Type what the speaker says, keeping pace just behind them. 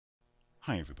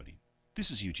Hi everybody,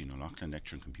 this is Eugene O'Loughlin,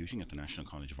 Lecturer in Computing at the National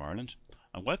College of Ireland,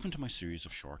 and welcome to my series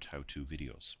of short how-to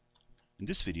videos. In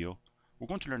this video, we're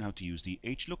going to learn how to use the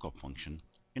HLOOKUP function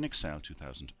in Excel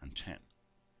 2010.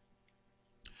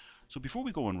 So before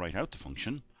we go and write out the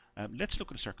function, let's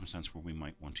look at a circumstance where we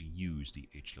might want to use the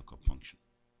HLOOKUP function.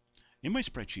 In my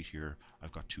spreadsheet here,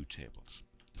 I've got two tables.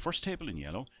 The first table in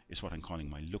yellow is what I'm calling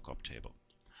my lookup table.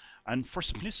 And for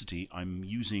simplicity, I'm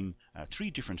using three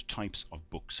different types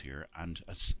of books here and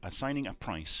assigning a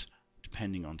price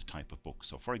depending on the type of book.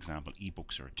 So for example,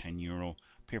 ebooks are €10,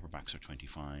 paperbacks are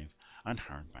 25, and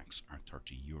hardbacks are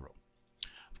 €30.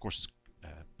 Of course,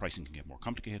 pricing can get more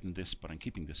complicated than this, but I'm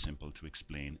keeping this simple to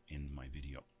explain in my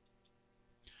video.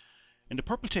 In the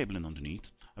purple table and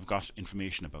underneath, I've got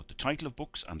information about the title of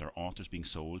books and their authors being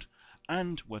sold,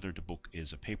 and whether the book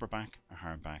is a paperback, a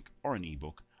hardback, or an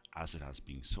ebook as it has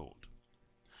been sold.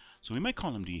 So in my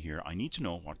column D here, I need to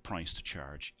know what price to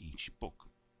charge each book.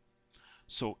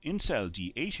 So in cell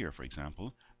D8 here, for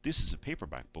example, this is a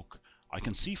paperback book. I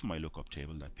can see from my lookup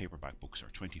table that paperback books are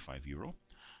 €25.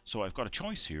 So I've got a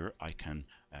choice here. I can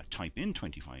type in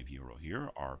 €25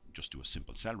 here, or just do a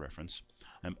simple cell reference,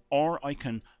 or I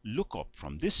can look up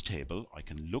from this table. I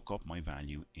can look up my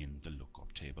value in the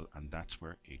lookup table, and that's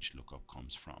where HLOOKUP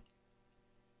comes from.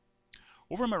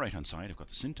 Over on my right hand side, I've got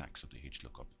the syntax of the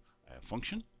HLOOKUP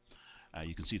function.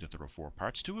 You can see that there are four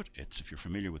parts to it. If you're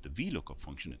familiar with the VLOOKUP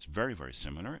function, it's very, very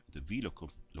similar. The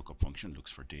VLOOKUP function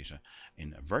looks for data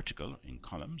in vertical, in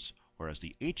columns, whereas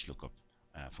the HLOOKUP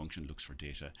function looks for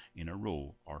data in a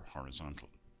row or horizontal.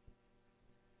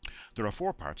 There are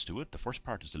four parts to it. The first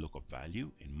part is the lookup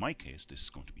value. In my case, this is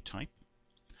going to be type.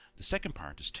 The second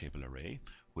part is table array,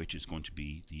 which is going to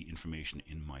be the information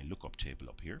in my lookup table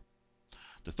up here.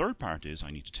 The third part is I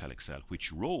need to tell Excel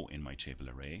which row in my table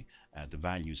array the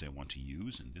values I want to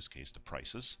use, in this case the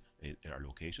prices, are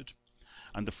located.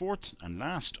 And the fourth and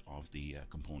last of the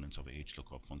components of a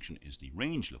HLOOKUP function is the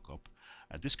range lookup.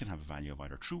 This can have a value of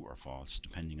either true or false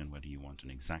depending on whether you want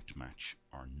an exact match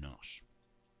or not.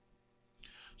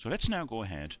 So let's now go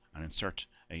ahead and insert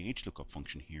a HLOOKUP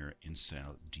function here in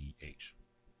cell D8.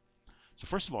 So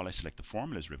first of all, I select the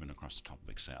formulas ribbon across the top of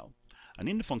Excel. And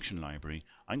in the function library,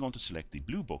 I'm going to select the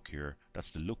blue book here.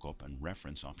 That's the lookup and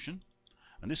reference option.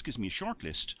 And this gives me a short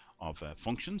list of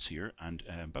functions here. And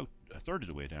about a third of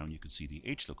the way down, you can see the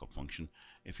HLOOKUP function.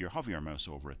 If you hover your mouse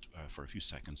over it for a few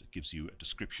seconds, it gives you a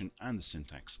description and the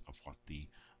syntax of what the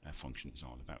function is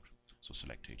all about. So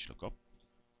select HLOOKUP.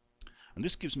 And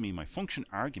this gives me my function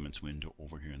arguments window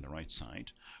over here on the right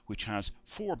side, which has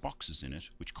four boxes in it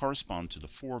which correspond to the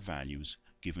four values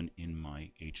given in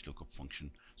my HLOOKUP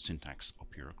function syntax up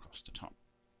here across the top.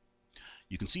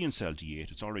 You can see in cell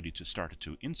D8 it's already started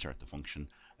to insert the function.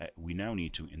 We now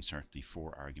need to insert the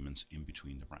four arguments in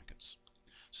between the brackets.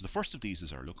 So the first of these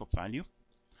is our lookup value.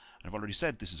 And I've already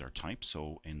said this is our type,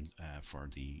 so for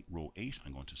the row 8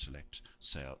 I'm going to select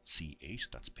cell C8,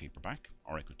 that's paperback,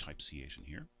 or I could type C8 in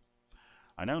here.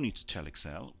 I now need to tell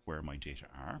Excel where my data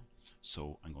are,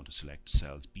 so I'm going to select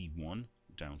cells B1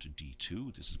 down to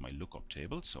D2. This is my lookup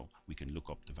table, so we can look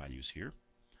up the values here.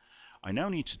 I now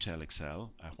need to tell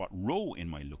Excel what row in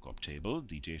my lookup table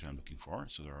the data I'm looking for.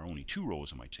 So there are only two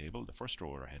rows in my table. The first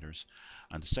row are headers,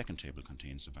 and the second table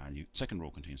contains the value. Second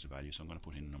row contains the value, so I'm going to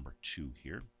put in number 2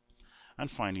 here.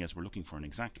 And finally, as we're looking for an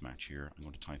exact match here, I'm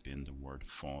going to type in the word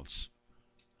false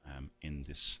in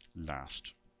this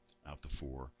last of the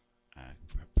four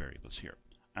variables here,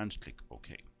 and click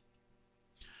OK.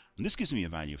 And this gives me a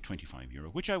value of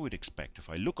 €25, which I would expect. If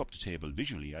I look up the table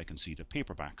visually, I can see that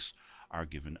paperbacks are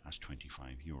given as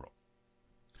 €25.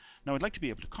 Now I'd like to be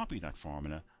able to copy that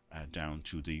formula down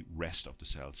to the rest of the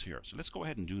cells here. So let's go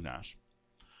ahead and do that.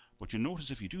 But you'll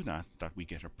notice if you do that, that we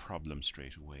get a problem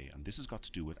straight away. And this has got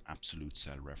to do with absolute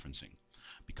cell referencing,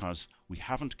 because we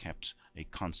haven't kept a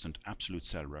constant absolute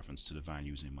cell reference to the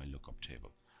values in my lookup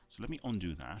table. So let me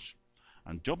undo that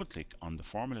and double click on the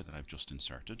formula that I've just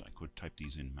inserted. I could type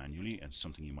these in manually, and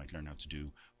something you might learn how to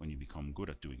do when you become good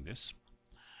at doing this.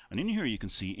 And in here you can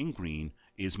see in green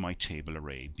is my table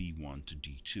array B1 to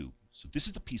D2. So this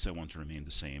is the piece I want to remain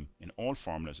the same in all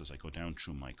formulas as I go down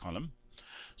through my column.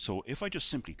 So if I just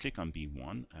simply click on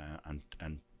B1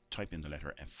 and type in the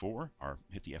letter F4, or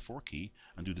hit the F4 key,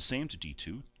 and do the same to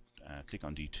D2, click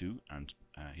on D2 and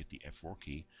hit the F4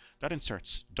 key, that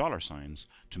inserts $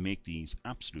 to make these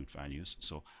absolute values.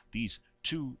 So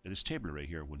this table array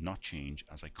here will not change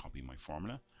as I copy my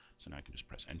formula. So now I can just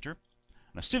press enter.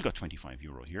 And I've still got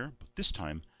 €25 here, but this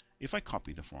time if I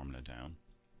copy the formula down,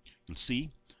 you'll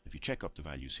see, if you check up the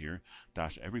values here,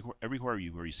 that everywhere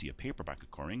where you see a paperback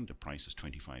occurring, the price is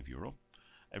 €25.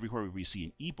 Everywhere where you see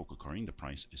an ebook occurring, the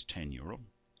price is €10.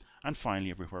 And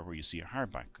finally, everywhere where you see a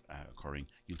hardback occurring,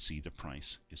 you'll see the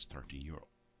price is €30.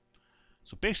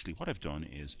 So basically what I've done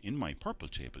is, in my purple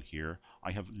table here,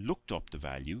 I have looked up the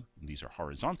value, and these are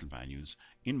horizontal values,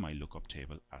 in my lookup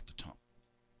table at the top.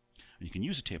 And you can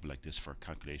use a table like this for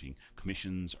calculating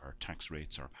commissions or tax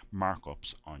rates or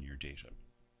markups on your data.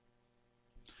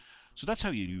 So that's how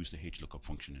you use the HLOOKUP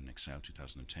function in Excel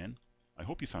 2010. I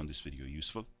hope you found this video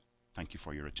useful. Thank you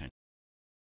for your attention.